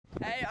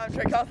Hey, I'm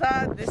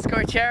Coulthard. This is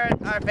Cherrett.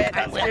 I'm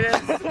fantastic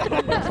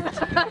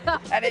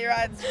scooters. And he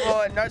rides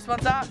for no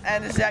sponsor.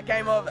 And this is our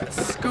game of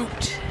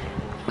S.C.O.O.T.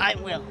 I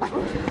will.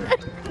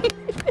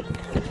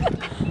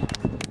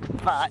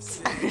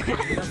 But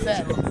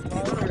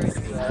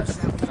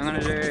I'm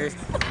gonna do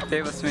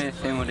Beaver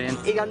Smith inward in.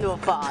 you're gonna do a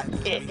fart.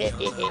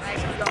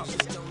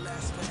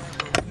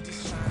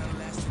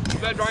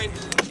 Bad Ryan.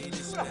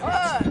 It's so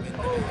bad.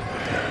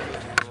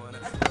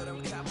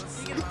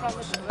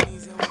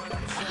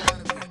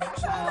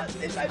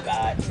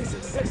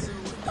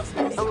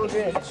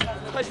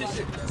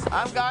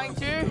 I'm going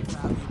to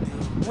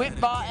whip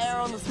bar air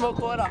on the small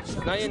quarter.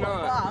 No, you're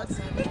not.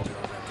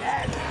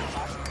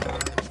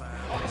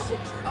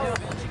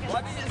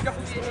 Why did you just go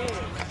for your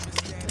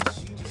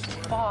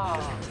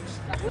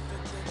hand?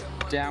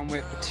 Down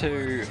whip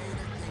to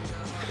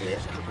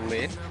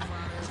lift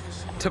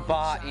to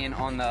bar in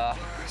on the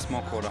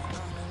small quarter.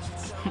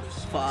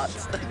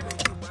 Farts.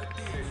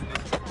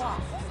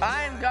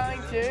 I am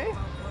going to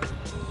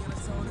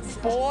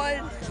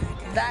board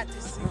that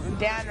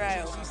down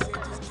rail.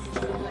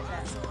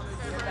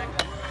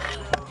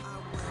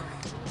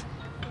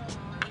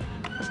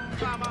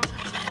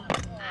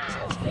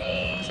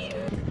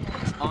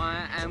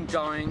 I am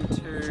going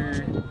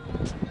to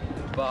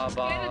bar.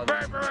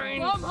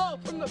 Plumber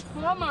from the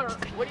plumber.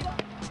 What do you?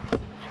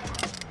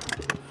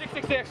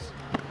 666.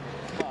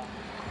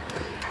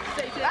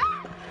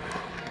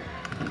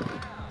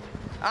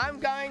 I'm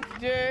going to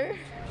do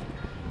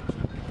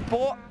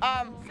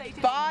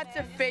bar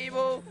to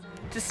feeble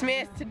to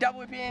Smith to double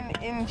whip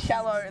in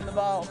shallow in the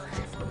bowl.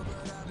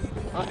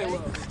 Okay,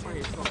 well.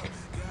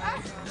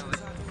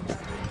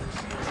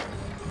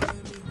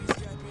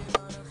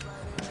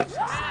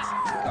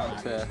 Going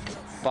to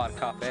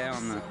buttercup air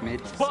on the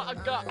mid.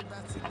 Buttercup.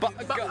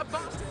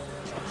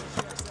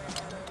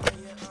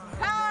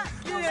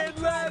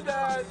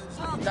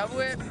 Double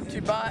whip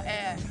to bar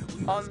air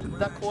on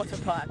the quarter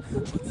pipe.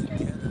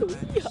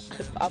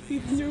 Up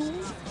his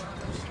nose.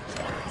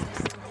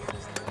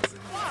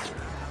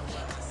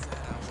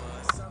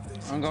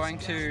 I'm going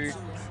to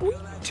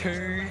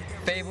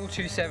feeble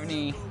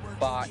 270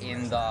 bar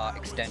in the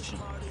extension.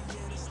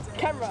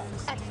 Camera,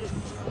 action.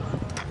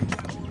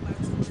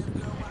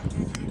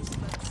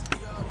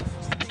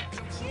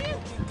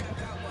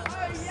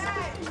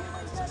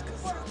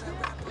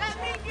 Let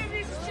me give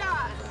this a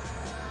shot.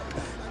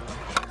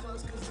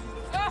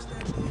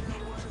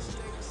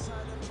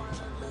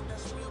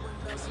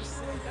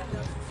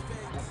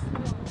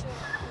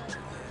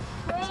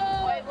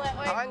 Wait.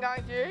 I'm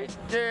going to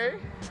do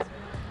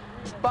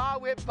bar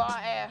whip, bar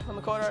air on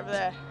the corner over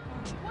there.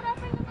 What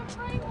happened to the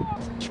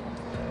framework?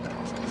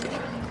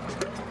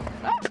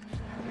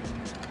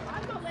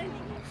 I'm not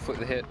landing. Flip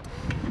the hit.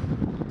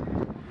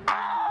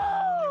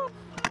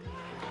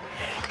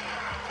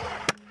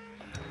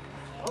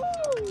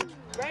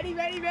 Ready.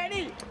 Bro, you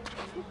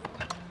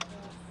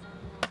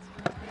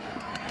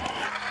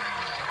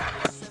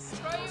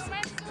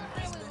meant to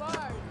really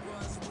low.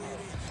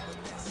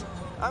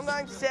 I'm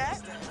going to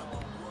set.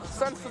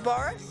 Sun for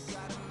Boris.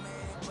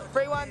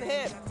 3-1 the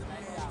hip.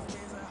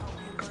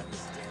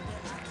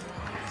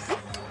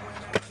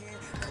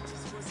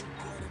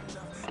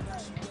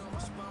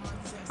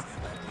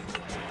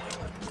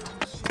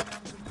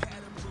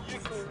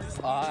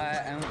 I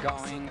am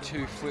going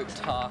to flip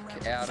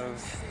tuck out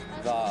of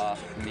the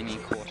mini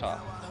quarter.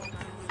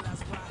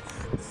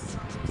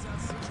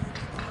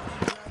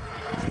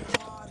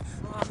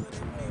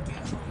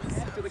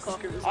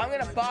 I'm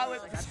going to bar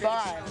whip the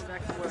spine.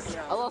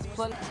 I lost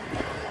plenty.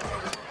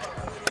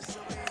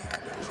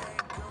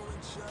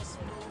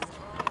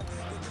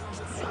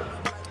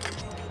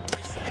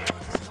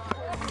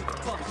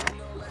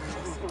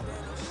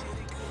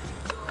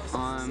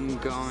 I'm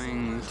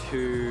going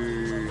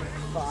to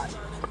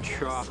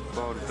truck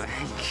bolt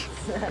bank.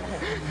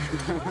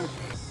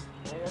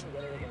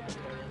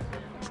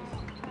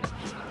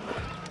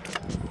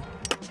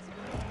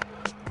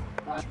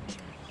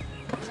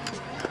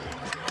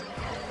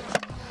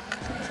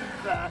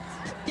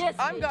 Yes.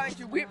 I'm going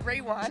to whip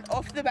rewind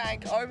off the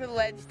bank over the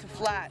ledge to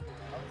flat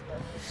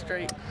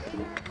street.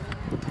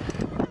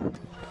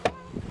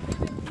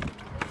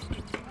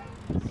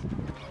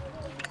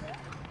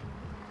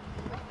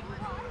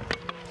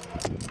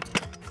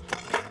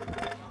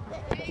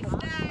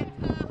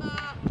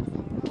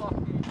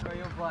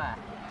 You're black.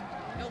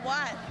 You're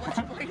white. What's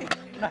your point?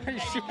 No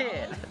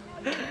shit.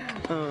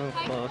 Oh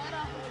fuck.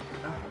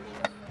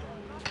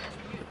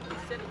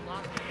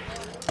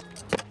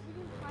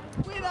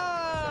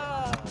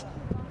 Winner!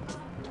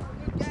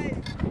 Good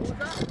game. What was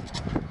that?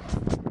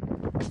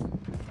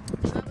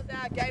 So that was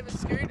our game of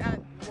S.C.O.O.T at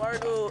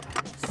Warragul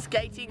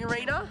skating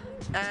arena,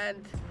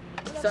 and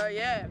so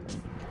yeah,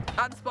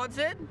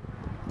 unsponsored.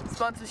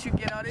 Sponsors should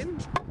get on in.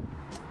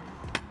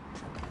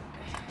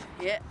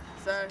 Yeah.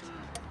 So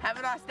have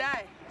a nice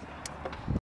day.